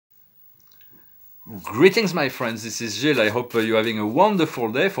Greetings, my friends. This is Gilles. I hope you're having a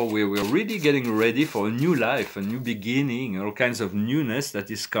wonderful day, for we're really getting ready for a new life, a new beginning, all kinds of newness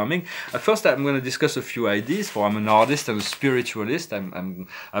that is coming. First, I'm going to discuss a few ideas. For I'm an artist and a spiritualist. I'm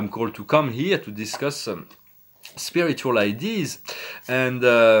called to come here to discuss spiritual ideas, and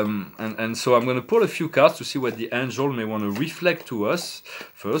so I'm going to pull a few cards to see what the angel may want to reflect to us.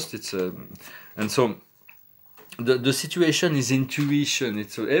 First, and so. The situation is intuition.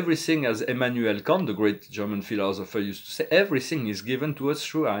 It's everything, as Immanuel Kant, the great German philosopher, used to say, everything is given to us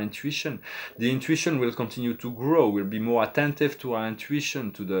through our intuition. The intuition will continue to grow. We'll be more attentive to our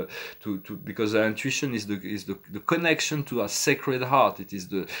intuition, because our intuition is the connection to our sacred heart. It is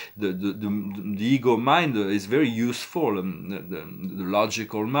the ego mind is very useful, the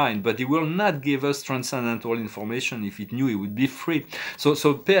logical mind, but it will not give us transcendental information. If it knew, it would be free. So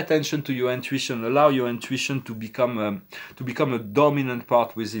pay attention to your intuition. Allow your intuition to become a dominant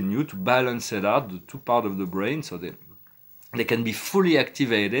part within you, to balance it out, the two parts of the brain, so they can be fully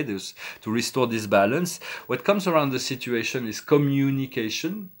activated to restore this balance. What comes around the situation is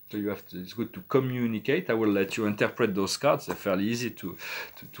communication. So it's good to communicate. I will let you interpret those cards. They're fairly easy to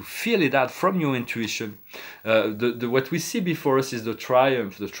feel it out from your intuition. What we see before us is the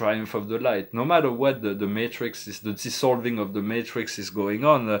triumph of the light. No matter what the matrix is, the dissolving of the matrix is going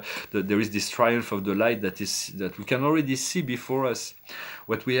on, there is this triumph of the light that we can already see before us.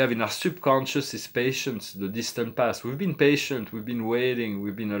 What we have in our subconscious is patience, the distant past. We've been patient, we've been waiting,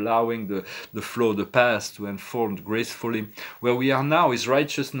 we've been allowing the flow, the past to unfold gracefully. Where we are now is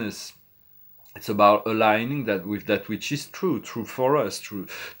righteousness. It's about aligning that with that which is true for us, true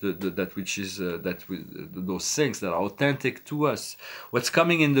that which is those things that are authentic to us. What's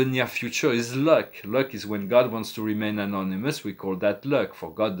coming in the near future is luck. Luck is when God wants to remain anonymous. We call that luck.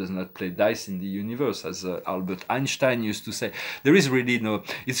 For God does not play dice in the universe, as Albert Einstein used to say. There is really no.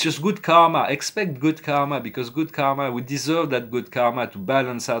 It's just good karma. Expect good karma, because good karma, we deserve that good karma to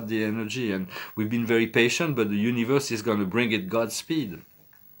balance out the energy. And we've been very patient, but the universe is going to bring it Godspeed.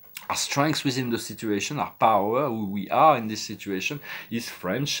 Our strength within the situation, our power, who we are in this situation, is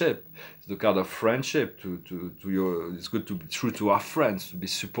friendship. It's the card of friendship. It's good to be true to our friends, to be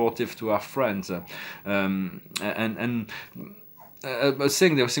supportive to our friends, there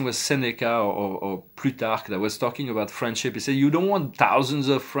was Seneca or Plutarch that was talking about friendship. He said, you don't want thousands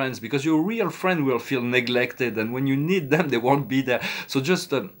of friends, because your real friend will feel neglected, and when you need them, they won't be there. So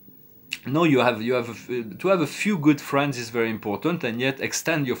just no, to have a few good friends is very important, and yet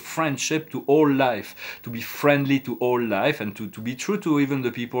extend your friendship to all life, to be friendly to all life, and to be true to even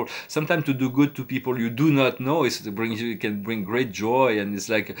the people. Sometimes to do good to people you do not know it can bring great joy, and it's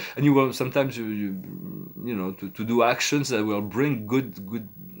like, and you will sometimes to do actions that will bring good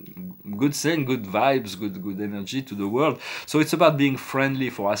thing, good vibes, good energy to the world. So it's about being friendly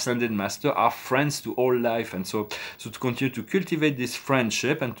for Ascended Master, our friends to all life, and so to continue to cultivate this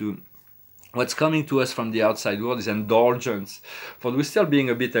friendship, and to. What's coming to us from the outside world is indulgence. For we're still being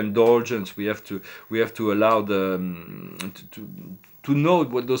a bit indulgent, we have to allow to know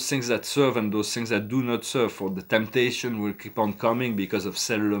what those things that serve and those things that do not serve. For the temptation will keep on coming because of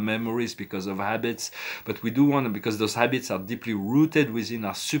cellular memories, because of habits. But we do want to, because those habits are deeply rooted within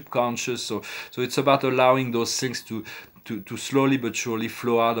our subconscious. So it's about allowing those things to slowly but surely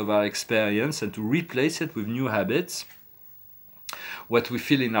flow out of our experience, and to replace it with new habits. What we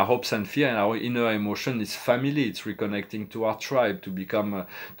feel in our hopes and fear and our inner emotion is family. It's reconnecting to our tribe, to become,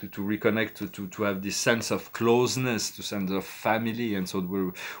 to reconnect, to have this sense of closeness, to sense of family, and so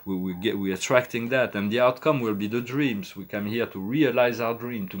we're attracting that. And the outcome will be the dreams. We come here to realize our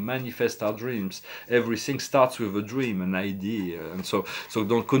dream, to manifest our dreams. Everything starts with a dream, an idea, and so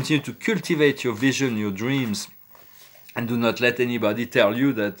don't continue to cultivate your vision, your dreams. And do not let anybody tell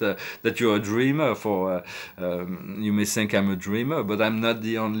you that you're a dreamer. For you may think I'm a dreamer, but I'm not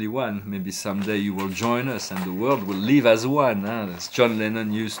the only one. Maybe someday you will join us, and the world will live as one, as John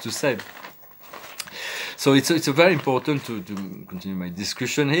Lennon used to say. So it's very important to continue my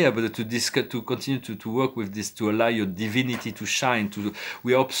discussion here, but to continue to work with this, to allow your divinity to shine.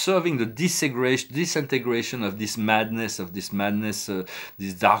 We are observing the disintegration of this madness,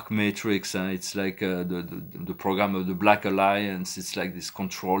 this dark matrix. It's like the program of the Black Alliance. It's like this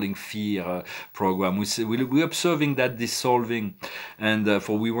controlling fear program. We're observing that dissolving, and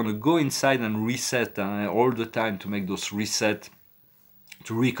for we want to go inside and reset all the time, to make those reset,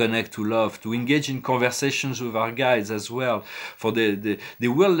 to reconnect to love, to engage in conversations with our guides as well. For they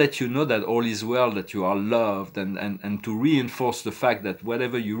will let you know that all is well, that you are loved, and to reinforce the fact that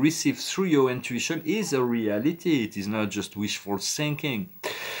whatever you receive through your intuition is a reality. It is not just wishful thinking.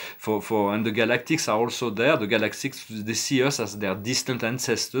 and the galactics are also there. The galactics, they see us as their distant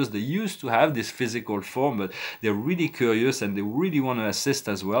ancestors. They used to have this physical form, but they're really curious and they really want to assist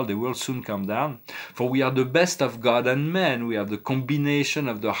as well. They will soon come down. For we are the best of God and man. We are the combination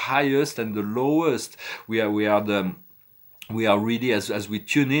of the highest and the lowest. We are really, as we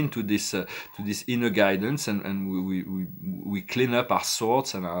tune into this inner guidance, and we clean up our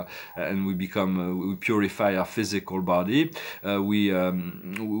thoughts and we become we purify our physical body. We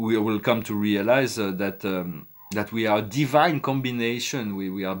will come to realize that we are a divine combination.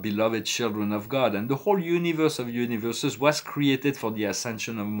 We are beloved children of God, and the whole universe of universes was created for the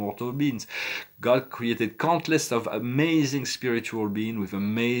ascension of mortal beings. God created countless of amazing spiritual beings with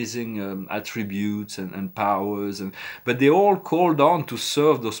amazing attributes and powers, but they all called on to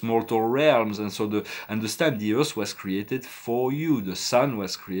serve those mortal realms. And so understand, the earth was created for you, the sun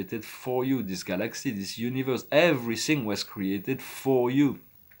was created for you, this galaxy, this universe, everything was created for you.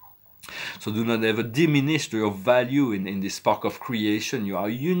 So do not ever diminish your value in this spark of creation. You are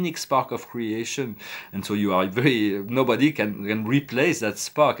a unique spark of creation, and so you are nobody can replace that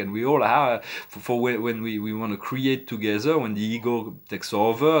spark. And we all are, for when we want to create together, when the ego takes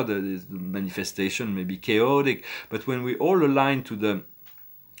over, the manifestation may be chaotic, but when we all align to the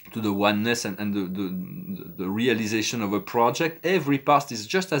oneness and the realization of a project, every part is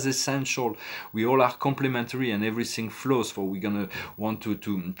just as essential. We all are complementary and everything flows, for we're going to want to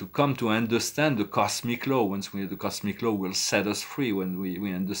come to understand the cosmic law. Once the cosmic law will set us free when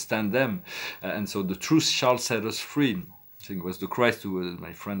we understand them. And so the truth shall set us free. I think it was the Christ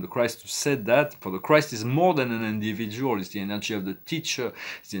my friend the Christ, who said that. For the Christ is more than an individual. It's the energy of the teacher.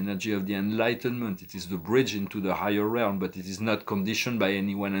 It's the energy of the enlightenment. It is the bridge into the higher realm, but it is not conditioned by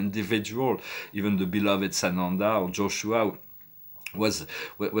any one individual. Even the beloved Sananda or Joshua was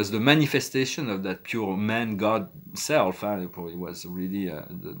the manifestation of that pure man God self. It was really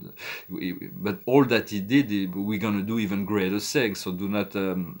but all that he did, we're going to do even greater things. So do not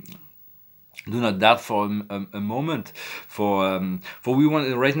doubt for a moment. For we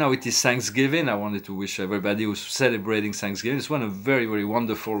want, right now it is Thanksgiving. I wanted to wish everybody who's celebrating Thanksgiving. It's one of very, very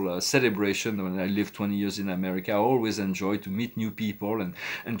wonderful celebration. When I lived 20 years in America, I always enjoy to meet new people and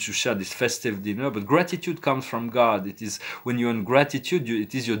to share this festive dinner. But gratitude comes from God. It is when you're in gratitude,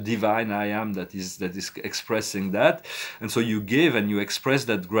 it is your divine I am that is expressing that. And so you give and you express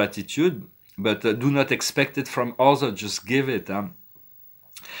that gratitude, but do not expect it from others. Just give it.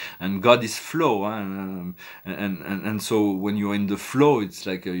 And God is flow, and so when you're in the flow, it's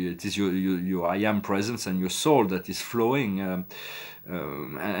like it is your I am presence and your soul that is flowing,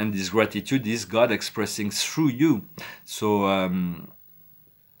 and this gratitude is God expressing through you. So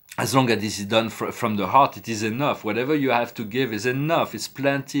as long as this is done from the heart, it is enough. Whatever you have to give is enough. It's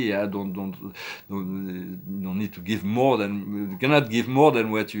plenty. Don't need to give more than, you cannot give more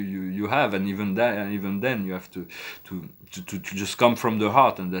than what you have, and even then you have to just come from the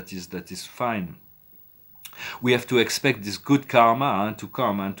heart, and that is fine. We have to expect this good karma to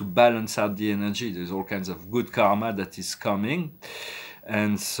come and to balance out the energy. There's all kinds of good karma that is coming,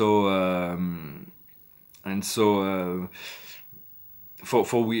 and so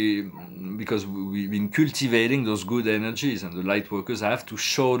because we've been cultivating those good energies, and the light workers have to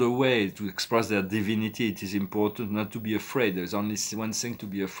show the way to express their divinity. It is important not to be afraid. There's only one thing to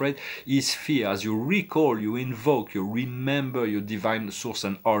be afraid, is fear. As you recall, you invoke, you remember your divine source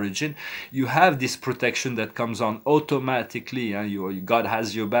and origin, you have this protection that comes on automatically. God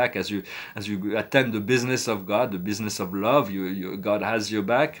has your back as you attend the business of God, the business of love. God has your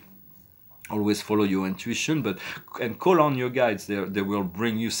back. Always follow your intuition, and call on your guides. They will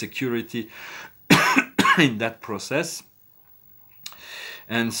bring you security in that process.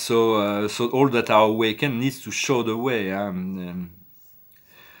 And so all that are awakened needs to show the way,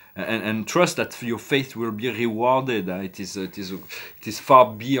 and trust that your faith will be rewarded. It is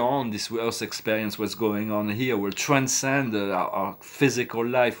far beyond this earth experience. What's going on here will transcend our physical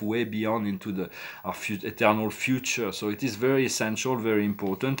life, way beyond into our eternal future. So it is very essential, very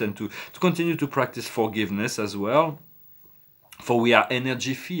important, and to continue to practice forgiveness as well. For we are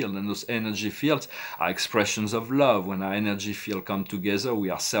energy field, and those energy fields are expressions of love. When our energy field come together,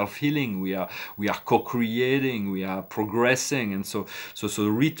 we are self-healing, we are co-creating, we are progressing, and so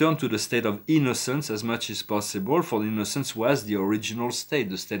return to the state of innocence as much as possible. For innocence was the original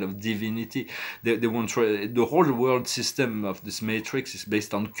state, the state of divinity. They won't try. The whole world system of this matrix is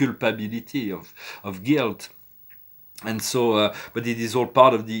based on culpability, of guilt. And so, but it is all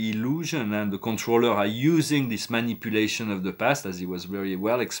part of the illusion, and the controller are using this manipulation of the past, as he was very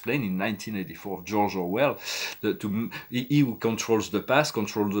well explained in 1984 of George Orwell. He who controls the past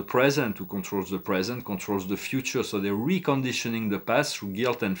controls the present, who controls the present controls the future. So they're reconditioning the past through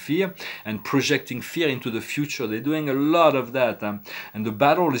guilt and fear, and projecting fear into the future. They're doing a lot of that, and the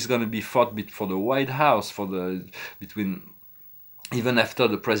battle is going to be fought for the White House, between. Even after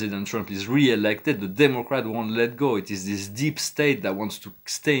the President Trump is re-elected, the Democrat won't let go. It is this deep state that wants to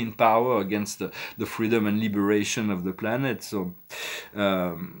stay in power against the freedom and liberation of the planet. So,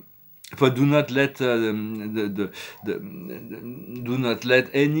 but do not let do not let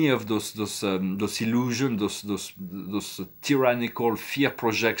any of those illusions, those tyrannical fear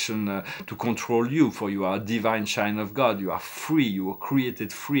projection to control you. For you are a divine child of God. You are free. You were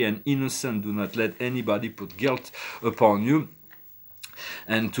created free and innocent. Do not let anybody put guilt upon you.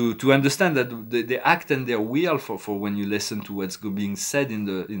 And to understand that they act and their will for when you listen to what's being said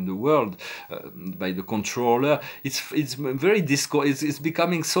in the world by the controller, it's very it's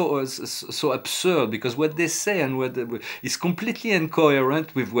becoming so absurd, because what they say and what is completely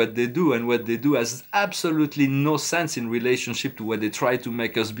incoherent with what they do, and what they do has absolutely no sense in relationship to what they try to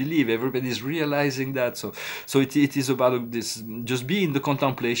make us believe. Everybody's realizing that. So it is about this, just be in the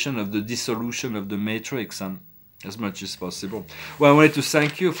contemplation of the dissolution of the matrix, and as much as possible. Well, I wanted to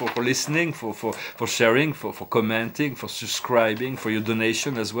thank you for listening, for sharing, for commenting, for subscribing, for your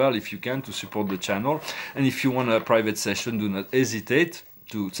donation as well, if you can, to support the channel. And if you want a private session, do not hesitate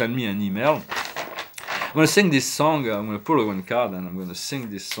to send me an email. I'm going to sing this song. I'm going to pull one card and I'm going to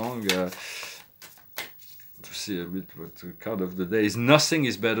sing this song. See a bit what the card of the day is. Nothing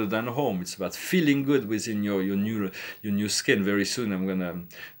is better than home. It's about feeling good within your new skin. Very soon I'm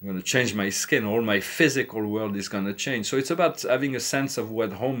gonna change my skin. All my physical world is gonna change. So it's about having a sense of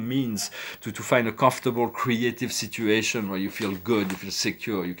what home means, to find a comfortable, creative situation where you feel good, you feel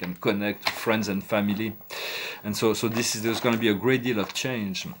secure, you can connect to friends and family. And so there's gonna be a great deal of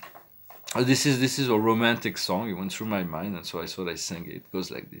change. This is a romantic song. It went through my mind, and so I thought I sang it. It goes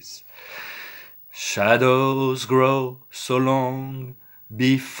like this. Shadows grow so long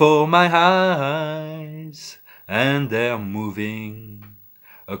before my eyes, and they're moving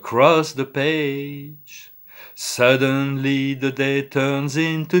across the page. Suddenly the day turns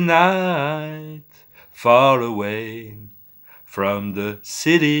into night, far away from the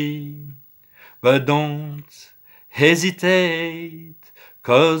city. But don't hesitate,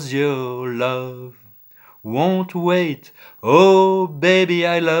 'cause your love won't wait. Oh baby,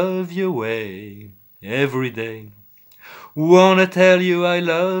 I love your way every day. Wanna tell you I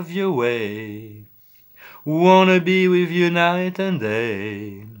love your way. Wanna be with you night and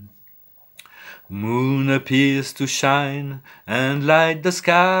day. Moon appears to shine and light the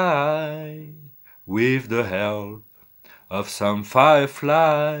sky with the help of some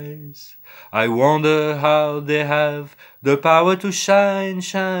fireflies. I wonder how they have the power to shine,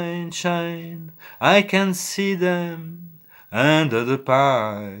 shine, shine. I can see them under the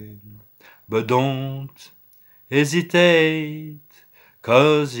pine. But don't hesitate,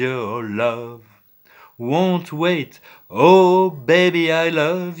 'cause your love won't wait. Oh baby, I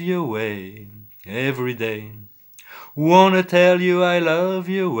love your way every day. Wanna tell you I love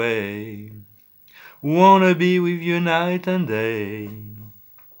your way. Wanna be with you night and day.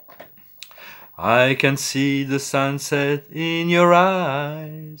 I can see the sunset in your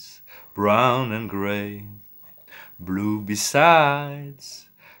eyes, brown and gray, blue besides.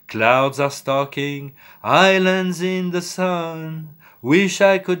 Clouds are stalking islands in the sun. Wish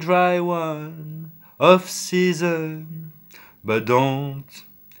I could dry one off season. But don't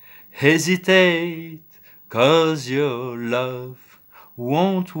hesitate, 'cause your love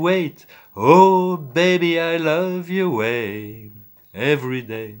won't wait. Oh baby, I love your way every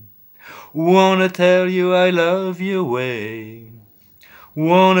day. Wanna tell you I love your way.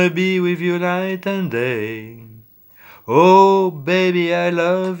 Wanna be with you night and day. Oh baby, I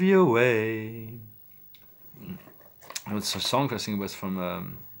love your way. It's a song, I think it was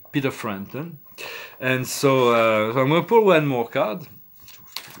from Peter Frampton. And so I'm going to pull one more card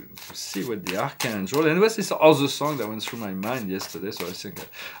to see what the Archangel. And it was this other song that went through my mind yesterday, so I think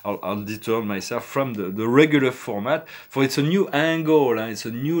I'll detour myself from the regular format, for it's a new angle, and it's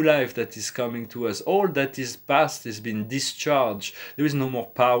a new life that is coming to us. All that is past has been discharged. There is no more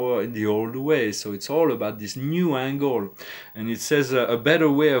power in the old way, so it's all about this new angle. And it says a better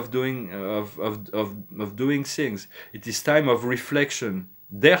way of doing doing things. It is time of reflection.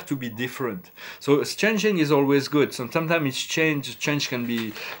 Dare to be different. So changing is always good. Sometimes it's change can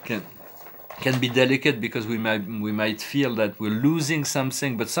can be delicate because we might feel that we're losing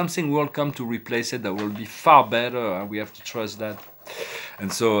something, but something will come to replace it that will be far better, and we have to trust that.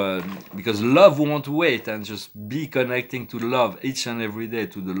 And so, because love won't wait, and just be connecting to love each and every day,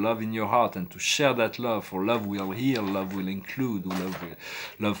 to the love in your heart, and to share that love. For love will heal, love will include,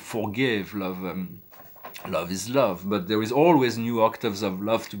 love forgive, love is love, but there is always new octaves of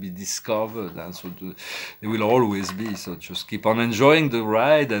love to be discovered, and so there will always be. So just keep on enjoying the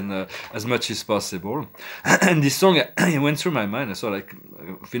ride, and as much as possible. And this song, it went through my mind. I thought I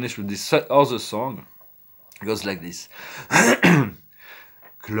finish with this other song. It goes like this.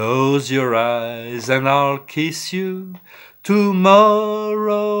 Close your eyes and I'll kiss you.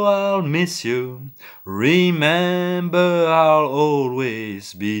 Tomorrow I'll miss you. Remember, I'll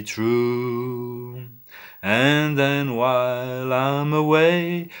always be true. And then while I'm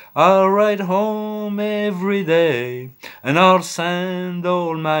away, I'll ride home every day, and I'll send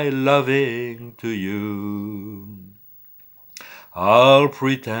all my loving to you. I'll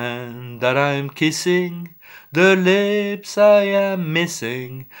pretend that I'm kissing the lips I am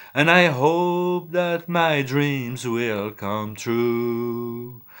missing, and I hope that my dreams will come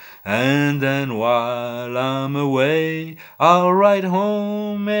true. And then while I'm away, I'll ride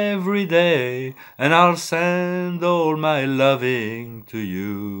home every day, and I'll send all my loving to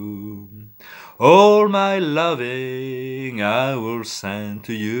you. All my loving I will send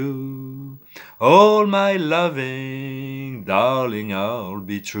to you. All my loving, darling, I'll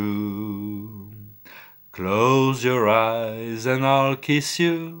be true. Close your eyes and I'll kiss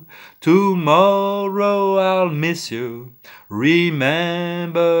you. Tomorrow I'll miss you.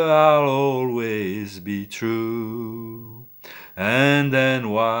 Remember, I'll always be true. And then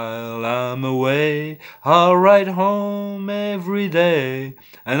while I'm away, I'll ride home every day,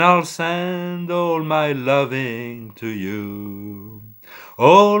 and I'll send all my loving to you.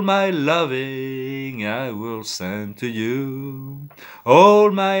 All my loving I will send to you.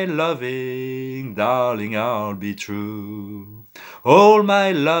 All my loving, darling, I'll be true. All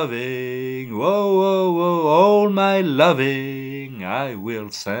my loving, whoa, whoa, whoa, all my loving I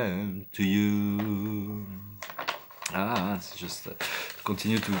will send to you. It's just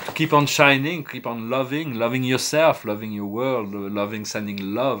continue to keep on shining, keep on loving yourself, loving your world,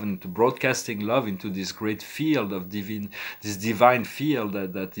 sending love, and to broadcasting love into this great field of this divine field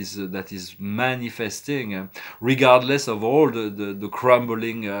that is manifesting, regardless of all the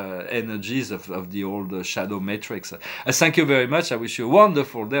crumbling energies of the old shadow matrix. I thank you very much. I wish you a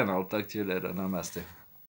wonderful day, and I'll talk to you later. Namaste.